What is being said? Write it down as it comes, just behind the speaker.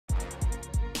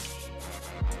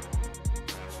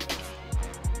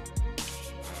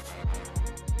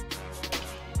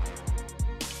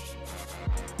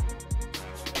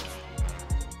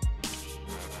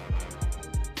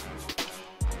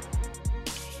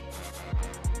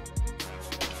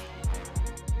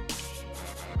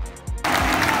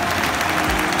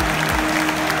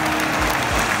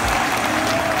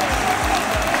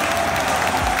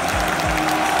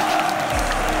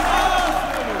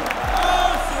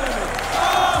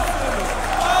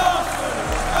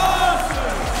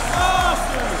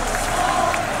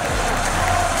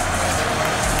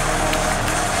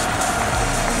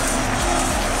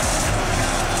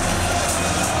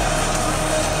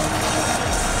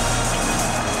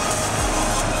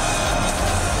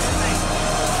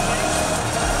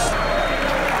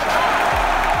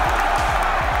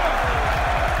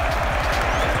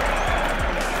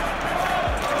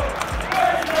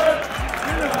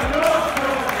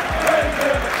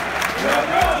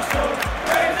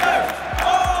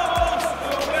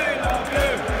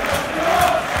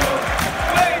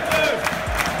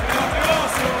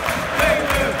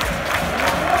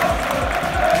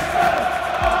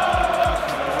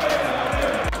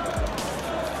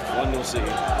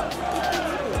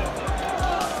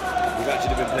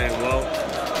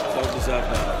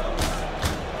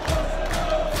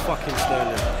fucking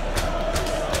Sterling.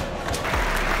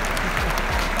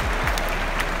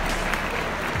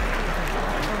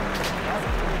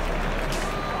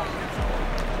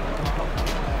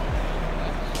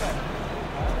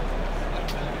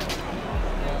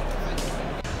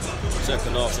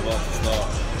 Second half's about to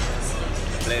start.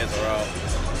 Players are out.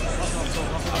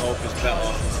 I hope it's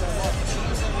better.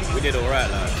 We did alright,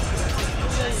 like.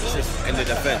 It's just in the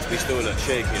defence, we still look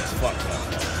shaky as fuck. Like.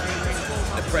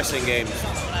 The pressing game's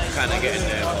kind of getting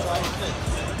there.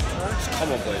 Just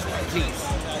come on, boys, like, please.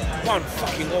 One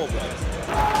fucking goal, bro.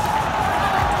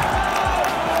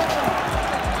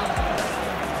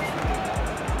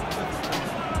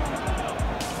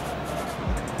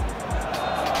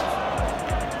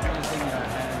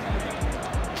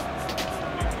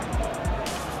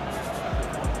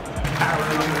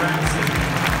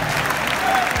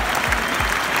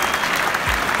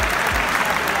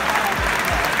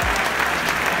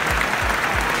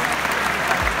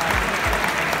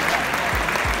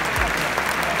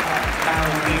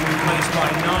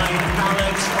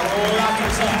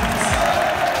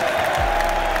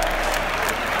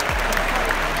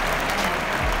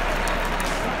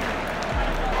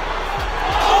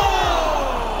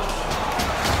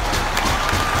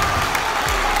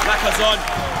 On.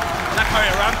 Lacquer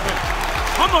ain't rampant.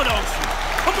 Come on, Olsen.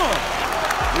 Come on.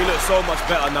 We look so much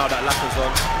better now that Lacquer's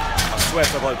on. I swear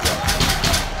to God, bro.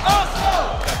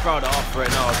 That crowd are up for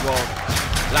it now as well.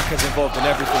 Lacquer's involved in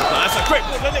everything. But that's a great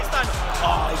ball. The next time.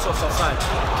 Oh, he's offside.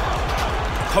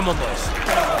 Come on, boys.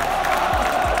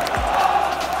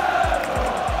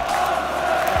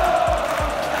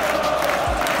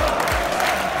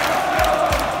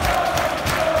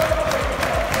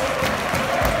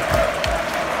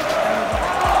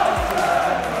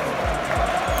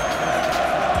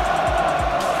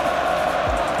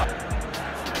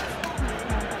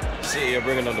 You're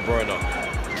bringing on De Bruyne.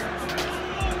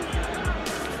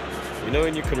 You know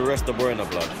when you can arrest De Bruyne,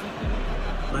 blood?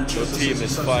 Your team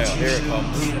is fire. Here it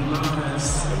comes.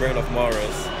 They're bringing off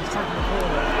Mahrez.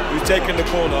 Who's taking the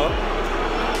corner?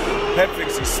 Pep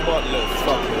thinks he's smart, little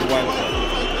fucking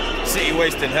wanker. City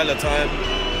wasting hella time.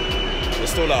 There's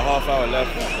still like half hour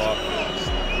left, but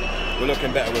we're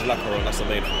looking better with Lacquer on. That's the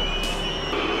main thing.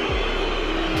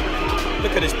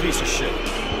 Look at this piece of shit.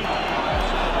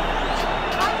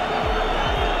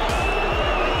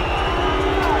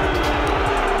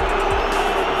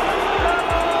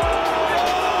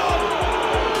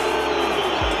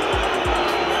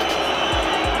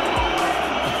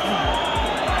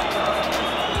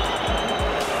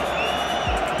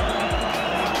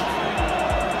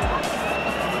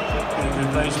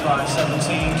 Replaced by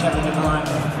 17, Kevin De Bruyne.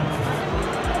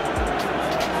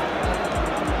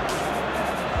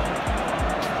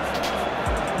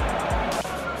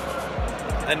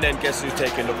 And then guess who's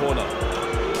taking the corner?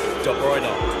 De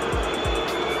Bruyne.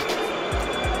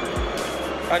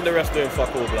 And the rest doing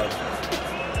fuck all, blood.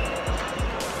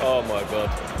 Oh my god.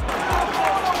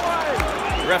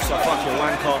 Refs are fucking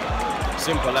wanker.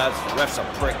 Simple as, refs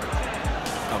are prick.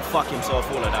 And fuck himself,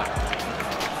 all of that.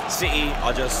 City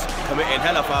are just committing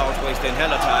hella fouls, wasting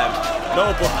hella time.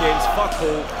 No bookings, fuck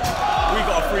all. We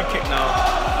got a free kick now.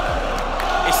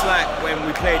 It's like when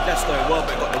we played Leicester and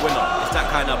Welbeck got the winner. It's that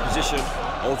kind of position.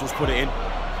 Ozil's put it in.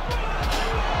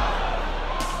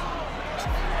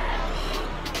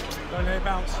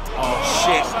 Oh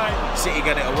shit. City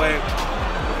get it away.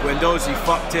 Guendouzi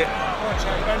fucked it.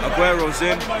 Aguero's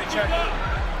in. What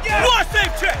a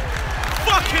save check!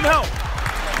 Fucking hell!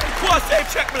 What a save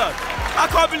check, blood! I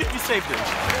can't believe he saved it.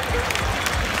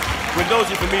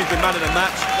 Guendouzi for me has been man of the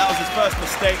match. That was his first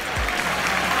mistake.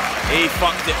 He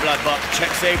fucked it, blood, but check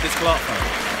saved his Clark.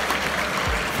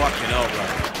 Fucking hell,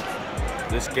 blood.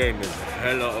 This game is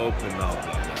hella open now,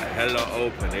 blood. Hella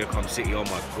open. Here comes City, oh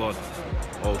my god.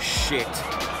 Oh shit.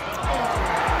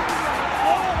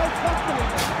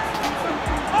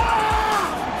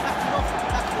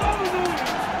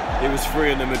 He was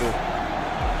free in the middle.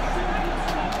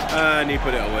 And he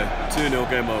put it away. 2-0,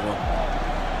 game over.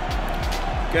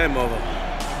 Game over.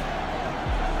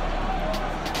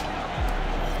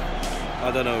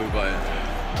 I don't know who got it.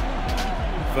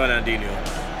 Fernandinho.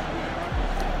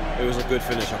 It was a good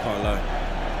finish, I can't lie.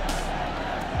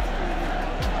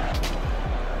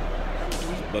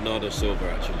 Bernardo Silva,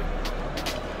 actually.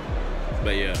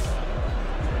 But yeah.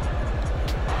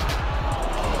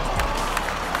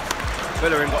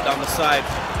 Bellerin got down the side,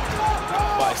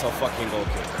 but it's a fucking goal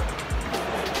kick.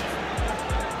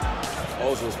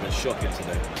 Ozil's been shocking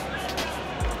today.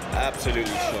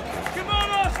 Absolutely shocking. I can't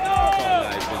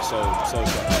lie, he's been so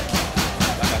shocking.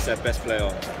 Like I said, best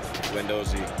player,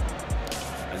 Guendouzi.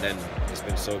 And then it's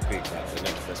been so quick that the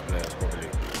next best player is probably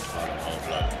Oh,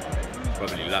 blood.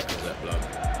 Probably Lacazette, blood.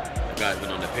 The guy's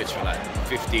been on the pitch for like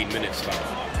 15 minutes, fam.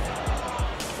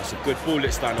 That's a good ball,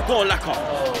 Lichtsteiner. Go on, Lacazette.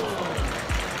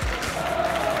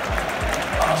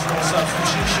 Arsenal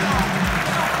substitution.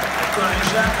 Granit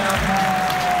Xhaka.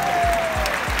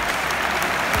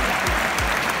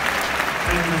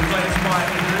 Being replaced by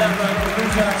 11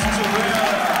 Lucas Torreira.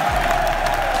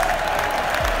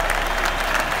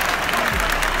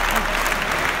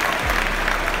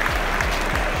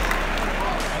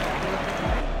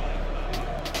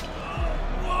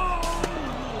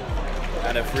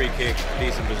 And a free kick,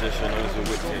 decent position, obviously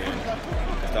whipped it in.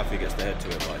 Duffy gets the head to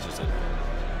it, but it's just a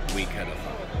weak header.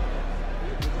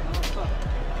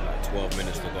 Like 12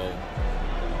 minutes to go.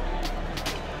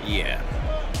 Yeah.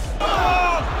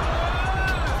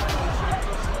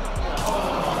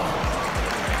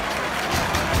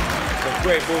 It's a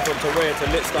great ball from Torreira to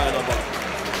Lichtsteiner, but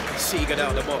City get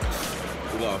out of the box.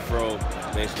 We got a throw,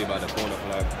 basically by the corner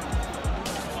flag.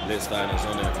 Lichtsteiner's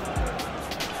on it.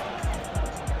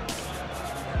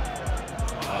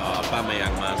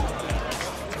 Young man.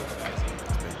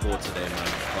 It's been poor today, man.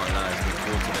 Can't lie, it's been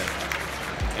poor today.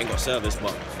 Ain't got service,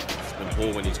 but it's been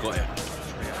poor when he's got it.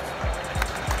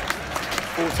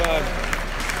 Full time.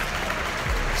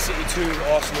 City 2,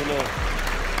 Arsenal 0.